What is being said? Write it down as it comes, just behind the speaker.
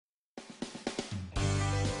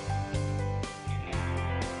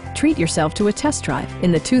treat yourself to a test drive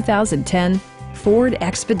in the 2010 Ford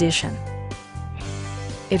Expedition.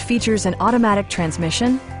 It features an automatic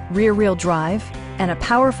transmission, rear-wheel drive, and a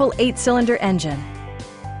powerful 8-cylinder engine.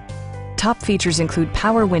 Top features include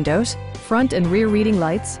power windows, front and rear reading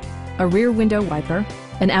lights, a rear window wiper,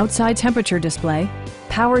 an outside temperature display,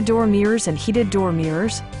 power door mirrors and heated door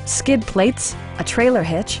mirrors, skid plates, a trailer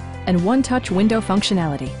hitch, and one-touch window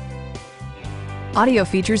functionality. Audio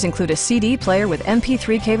features include a CD player with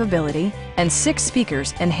MP3 capability and 6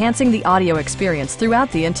 speakers, enhancing the audio experience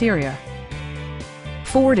throughout the interior.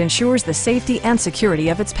 Ford ensures the safety and security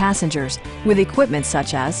of its passengers with equipment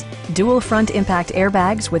such as dual front impact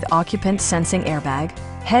airbags with occupant sensing airbag,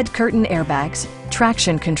 head curtain airbags,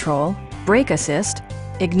 traction control, brake assist,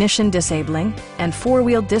 ignition disabling, and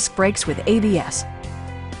 4-wheel disc brakes with ABS.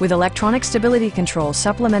 With electronic stability control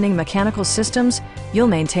supplementing mechanical systems, you'll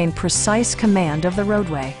maintain precise command of the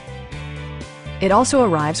roadway. It also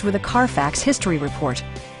arrives with a Carfax history report,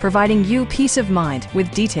 providing you peace of mind with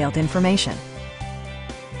detailed information.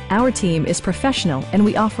 Our team is professional and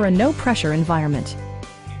we offer a no-pressure environment.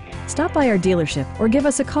 Stop by our dealership or give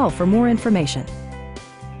us a call for more information.